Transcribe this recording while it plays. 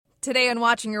Today on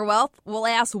Watching Your Wealth, we'll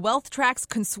ask WealthTrack's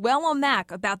Consuelo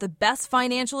Mack about the best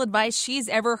financial advice she's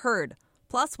ever heard.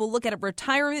 Plus, we'll look at a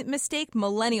retirement mistake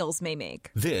millennials may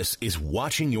make. This is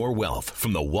Watching Your Wealth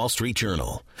from the Wall Street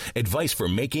Journal. Advice for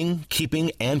making,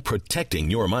 keeping, and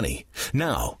protecting your money.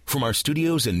 Now, from our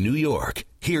studios in New York,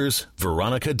 here's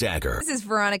Veronica Dagger. This is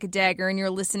Veronica Dagger, and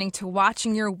you're listening to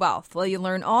Watching Your Wealth, where you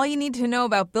learn all you need to know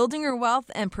about building your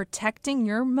wealth and protecting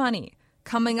your money.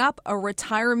 Coming up, a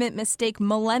retirement mistake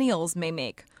millennials may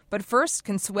make. But first,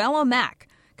 Consuelo Mack.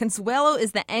 Consuelo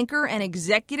is the anchor and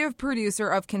executive producer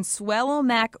of Consuelo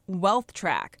Mack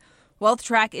WealthTrack.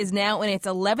 WealthTrack is now in its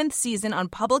 11th season on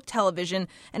public television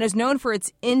and is known for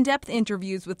its in-depth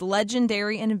interviews with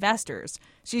legendary investors.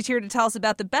 She's here to tell us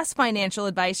about the best financial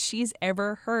advice she's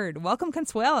ever heard. Welcome,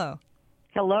 Consuelo.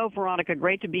 Hello, Veronica.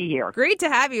 Great to be here. Great to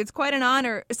have you. It's quite an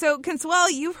honor. So, Consuelo,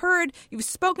 you've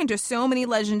spoken to so many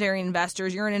legendary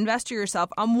investors. You're an investor yourself.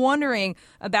 I'm wondering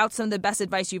about some of the best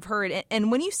advice you've heard.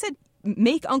 And when you said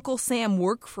make Uncle Sam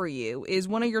work for you is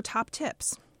one of your top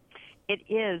tips. It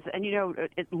is. And,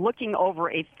 looking over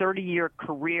a 30-year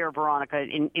career, Veronica,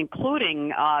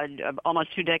 including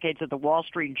almost 2 decades at the Wall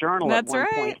Street Journal That's at one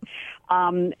right.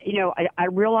 point, I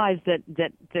realized that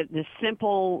the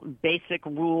simple, basic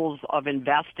rules of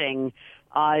investing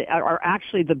are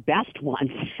actually the best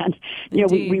ones. And,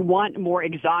 we want more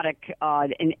exotic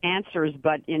answers,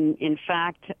 but in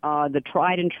fact, the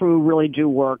tried and true really do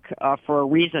work for a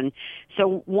reason.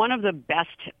 So one of the best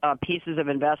pieces of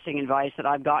investing advice that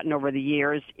I've gotten over the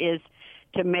years is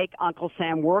to make Uncle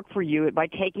Sam work for you by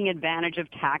taking advantage of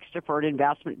tax-deferred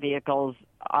investment vehicles,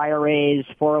 IRAs,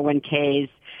 401ks,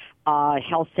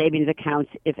 health savings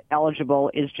accounts, if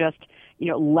eligible, is just,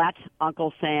 let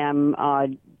Uncle Sam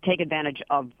take advantage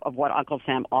of what Uncle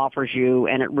Sam offers you,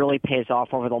 and it really pays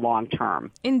off over the long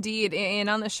term. Indeed. And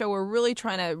on the show, we're really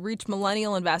trying to reach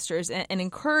millennial investors and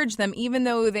encourage them, even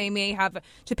though they may have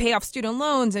to pay off student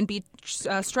loans and be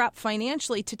strapped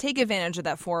financially, to take advantage of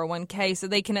that 401k so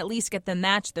they can at least get the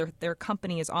match their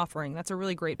company is offering. That's a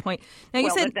really great point. Now, you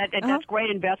said that's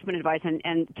great investment advice,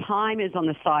 and time is on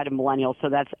the side of millennials, so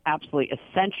that's absolutely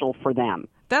essential for them.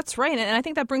 That's right. And I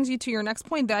think that brings you to your next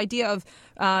point, the idea of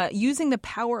using the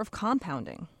power of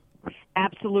compounding.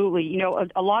 Absolutely.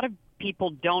 A lot of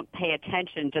people don't pay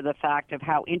attention to the fact of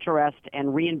how interest and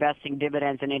reinvesting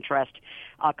dividends and interest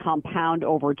compound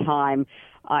over time.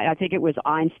 I think it was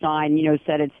Einstein,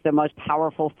 said it's the most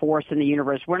powerful force in the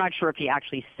universe. We're not sure if he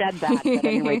actually said that, but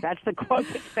anyway, that's the quote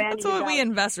that's bandied That's what about. we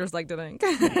investors like to think.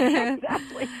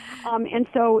 Exactly. And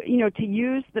so, to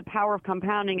use the power of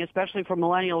compounding, especially for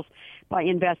millennials, by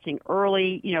investing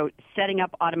early, setting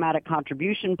up automatic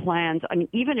contribution plans. I mean,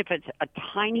 even if it's a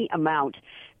tiny amount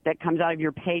that comes out of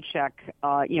your paycheck,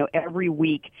 every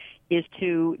week, is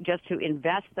to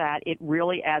invest that. It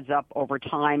really adds up over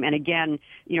time. And again,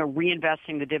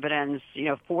 reinvesting the dividends,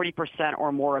 40%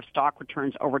 or more of stock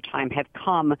returns over time have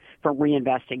come from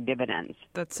reinvesting dividends.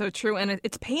 That's so true. And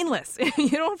it's painless. You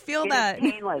don't feel that. It's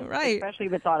painless, right. Especially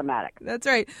if it's automatic. That's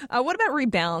right. What about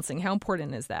rebalancing? How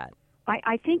important is that?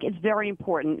 I think it's very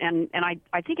important, and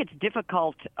I think it's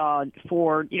difficult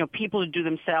for people to do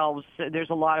themselves. There's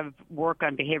a lot of work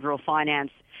on behavioral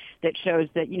finance that shows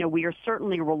that we are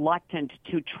certainly reluctant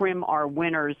to trim our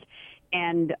winners,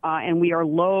 and we are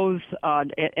loath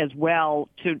as well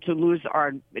to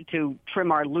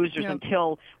trim our losers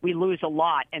until we lose a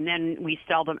lot, and then we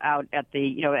sell them out at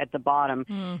the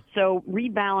bottom. So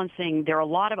rebalancing, there are a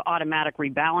lot of automatic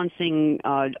rebalancing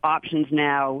options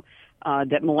now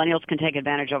that millennials can take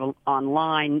advantage of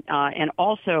online, and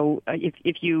also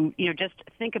if you just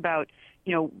think about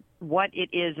what it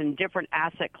is in different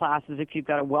asset classes. If you've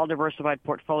got a well-diversified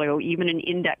portfolio, even in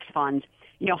index funds,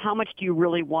 how much do you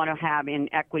really want to have in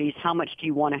equities? How much do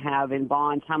you want to have in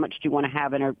bonds? How much do you want to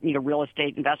have in a real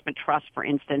estate investment trust, for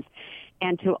instance?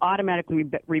 And to automatically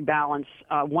rebalance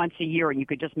once a year, and you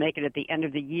could just make it at the end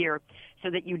of the year, so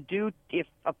that you do, if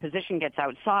a position gets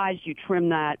outsized, you trim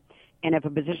that. And if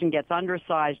a position gets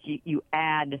undersized, you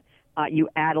add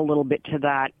a little bit to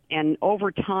that. And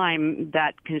over time,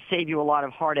 that can save you a lot of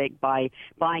heartache by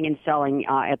buying and selling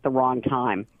at the wrong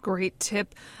time. Great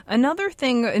tip. Another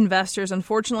thing investors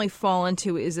unfortunately fall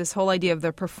into is this whole idea of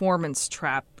the performance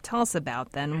trap. Tell us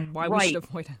about that and why we should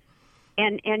avoid it.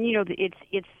 And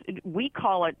it's we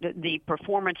call it the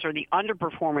performance or the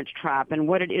underperformance trap. And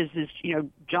what it is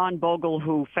John Bogle,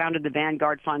 who founded the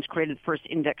Vanguard funds, created the first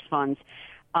index funds,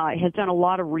 has done a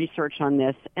lot of research on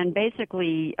this, and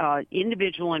basically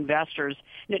individual investors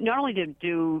not only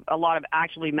do a lot of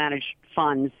actively managed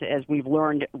funds, as we've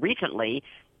learned recently,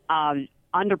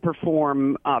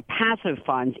 underperform passive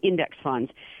funds, index funds,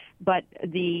 but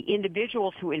the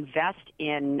individuals who invest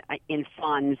in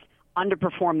funds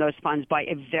underperform those funds by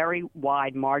a very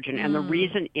wide margin. And the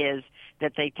reason is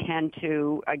that they tend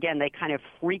to, again, they kind of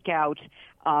freak out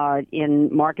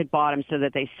in market bottoms so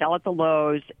that they sell at the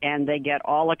lows and they get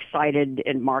all excited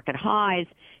in market highs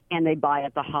and they buy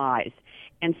at the highs.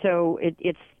 And so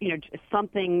it's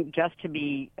something just to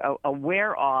be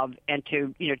aware of and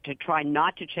to try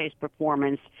not to chase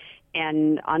performance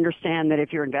and understand that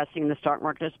if you're investing in the stock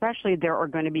market especially, there are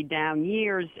going to be down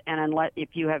years, and if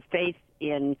you have faith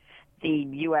in the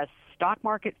U.S. stock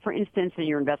market, for instance, and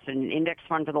you're invested in an index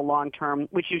fund for the long term,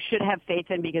 which you should have faith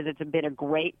in because it's been a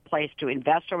great place to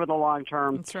invest over the long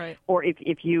term. That's right. Or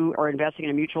if you are investing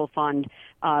in a mutual fund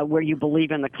where you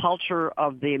believe in the culture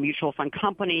of the mutual fund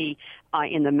company,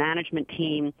 in the management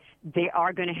team, they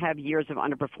are going to have years of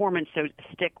underperformance, so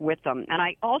stick with them. And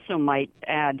I also might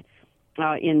add,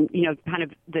 kind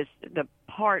of the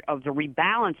part of the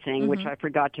rebalancing, which I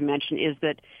forgot to mention, is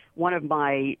that one of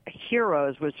my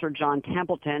heroes was Sir John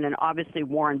Templeton, and obviously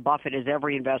Warren Buffett is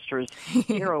every investor's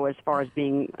hero as far as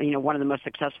being, one of the most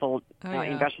successful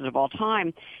investors of all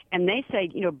time. And they say,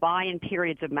 buy in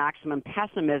periods of maximum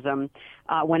pessimism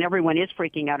when everyone is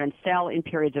freaking out, and sell in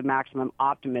periods of maximum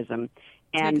optimism.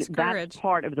 And that's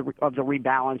part of the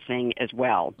rebalancing as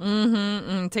well.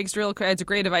 Takes real courage. It's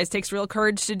great advice. Takes real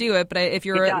courage to do it. But if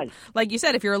you're, like you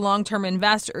said, if you're a long-term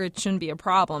investor, it shouldn't be a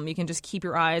problem. You can just keep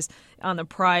your eyes on the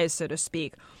prize, so to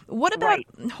speak. What about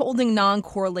holding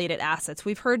non-correlated assets?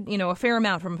 We've heard, a fair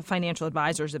amount from financial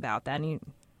advisors about that.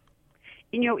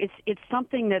 It's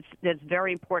something that's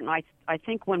very important. I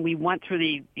think when we went through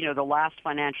the last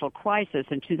financial crisis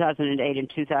in 2008 and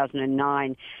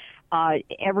 2009.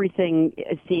 Everything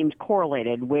seemed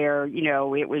correlated, where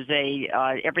it was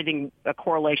a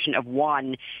correlation of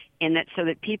one, and so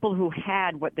that people who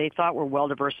had what they thought were well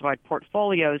diversified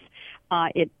portfolios,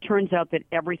 it turns out that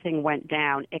everything went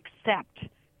down except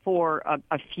for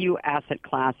a few asset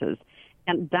classes,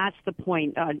 and that's the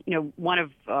point. One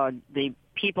of the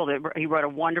people he wrote a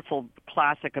wonderful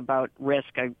classic about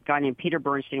risk, a guy named Peter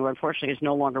Bernstein, who unfortunately is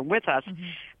no longer with us,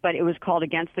 but it was called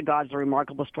Against the Gods: The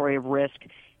Remarkable Story of Risk.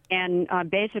 And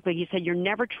basically, he said, you're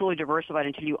never truly diversified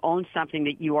until you own something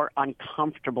that you are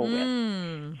uncomfortable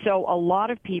with. So a lot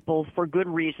of people, for good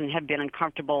reason, have been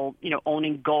uncomfortable,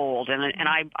 owning gold. And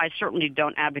I certainly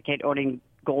don't advocate owning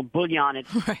gold bullion.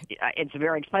 It's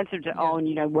very expensive to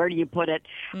own. Where do you put it?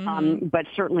 But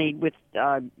certainly with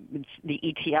the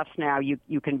ETFs now,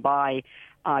 you can buy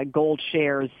gold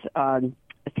shares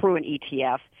through an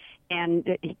ETF.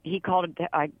 And he called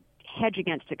it hedge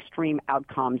against extreme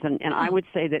outcomes. And I would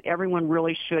say that everyone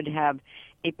really should have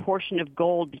a portion of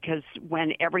gold, because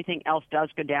when everything else does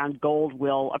go down, gold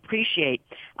will appreciate.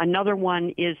 Another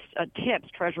one is TIPS,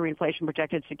 Treasury Inflation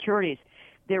Protected Securities.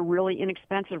 They're really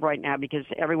inexpensive right now because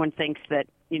everyone thinks that,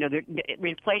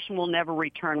 inflation will never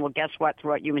return. Well, guess what?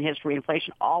 Throughout human history,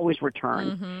 inflation always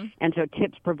returns. And so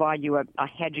TIPS provide you a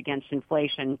hedge against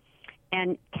inflation.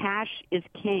 And cash is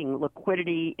king.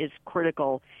 Liquidity is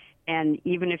critical. And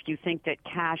even if you think that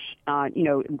cash,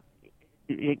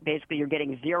 basically you're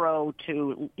getting 0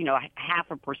 to,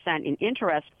 0.5% in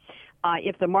interest,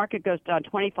 if the market goes down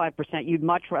 25%, you'd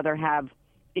much rather have,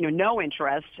 no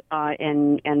interest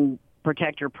and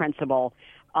protect your principal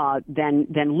than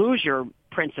lose your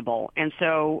principal. And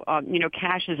so,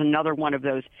 cash is another one of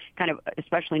those kind of,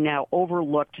 especially now,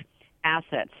 overlooked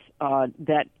assets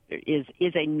that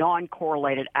is a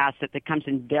non-correlated asset that comes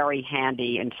in very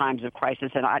handy in times of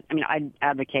crisis. And I'd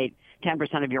advocate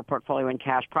 10% of your portfolio in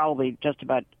cash, probably just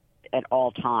about at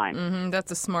all times. That's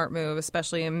a smart move,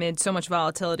 especially amid so much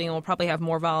volatility, and we'll probably have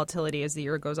more volatility as the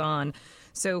year goes on.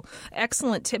 So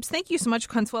excellent tips. Thank you so much,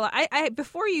 Consuelo. I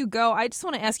before you go, I just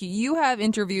want to ask you, you have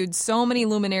interviewed so many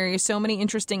luminaries, so many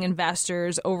interesting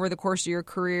investors over the course of your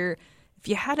career. If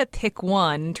you had to pick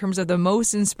one in terms of the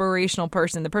most inspirational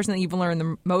person, the person that you've learned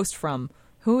the most from,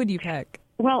 who would you pick?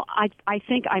 Well, I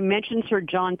think I mentioned Sir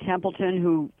John Templeton,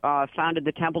 who founded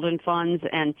the Templeton Funds,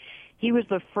 and he was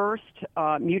the first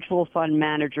mutual fund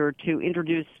manager to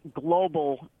introduce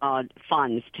global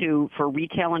funds for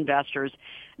retail investors.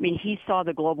 I mean, he saw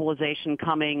the globalization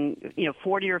coming,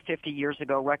 40 or 50 years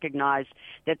ago, recognized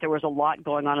that there was a lot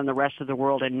going on in the rest of the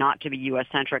world and not to be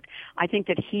U.S.-centric. I think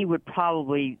that he would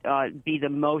probably be the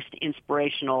most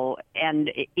inspirational.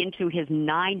 And into his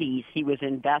 90s, he was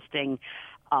investing.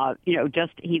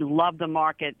 He loved the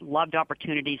market, loved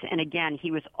opportunities. And again, he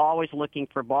was always looking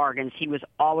for bargains. He was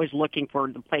always looking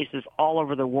for the places all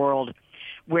over the world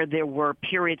where there were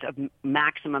periods of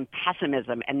maximum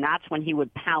pessimism. And that's when he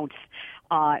would pounce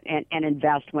and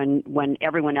invest when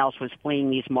everyone else was fleeing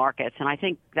these markets. And I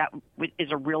think that is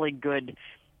a really good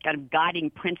kind of guiding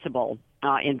principle,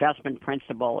 investment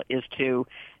principle, is to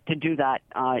do that,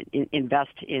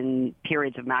 invest in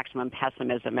periods of maximum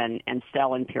pessimism and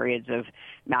sell in periods of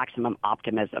maximum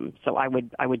optimism. So I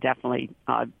would definitely,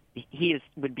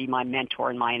 would be my mentor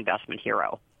and my investment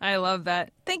hero. I love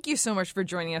that. Thank you so much for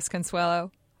joining us,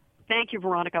 Consuelo. Thank you,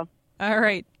 Veronica. All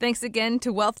right. Thanks again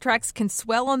to WealthTrack's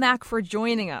Consuelo Mack for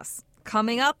joining us.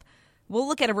 Coming up, we'll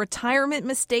look at a retirement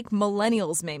mistake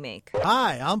millennials may make.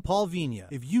 Hi, I'm Paul Vigna.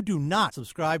 If you do not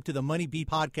subscribe to the Money Beat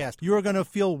podcast, you are going to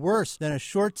feel worse than a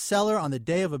short seller on the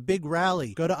day of a big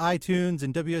rally. Go to iTunes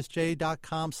and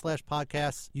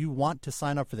WSJ.com/podcasts. You want to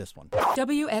sign up for this one.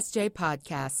 WSJ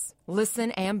Podcasts.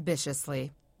 Listen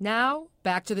ambitiously. Now,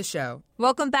 back to the show.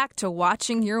 Welcome back to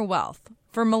Watching Your Wealth.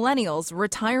 For millennials,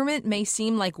 retirement may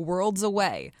seem like worlds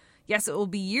away. Yes, it will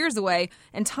be years away,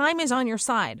 and time is on your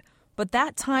side. But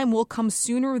that time will come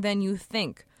sooner than you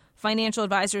think. Financial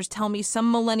advisors tell me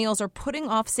some millennials are putting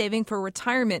off saving for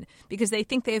retirement because they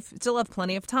think they still have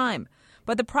plenty of time.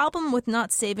 But the problem with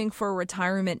not saving for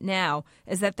retirement now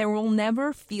is that there will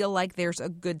never feel like there's a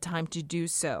good time to do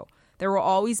so. There will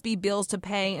always be bills to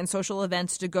pay and social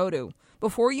events to go to.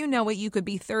 Before you know it, you could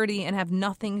be 30 and have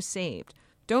nothing saved.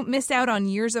 Don't miss out on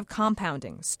years of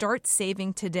compounding. Start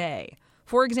saving today.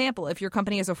 For example, if your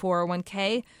company has a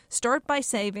 401k, start by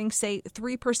saving, say,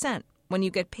 3%. When you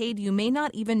get paid, you may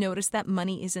not even notice that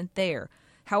money isn't there.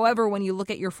 However, when you look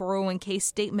at your 401k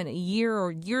statement a year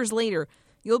or years later,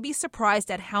 you'll be surprised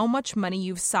at how much money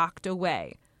you've socked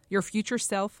away. Your future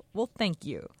self will thank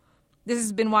you. This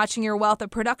has been Watching Your Wealth, a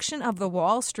production of the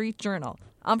Wall Street Journal.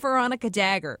 I'm Veronica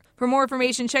Dagger. For more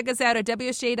information, check us out at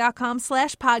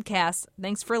WSJ.com/podcasts.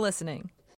 Thanks for listening.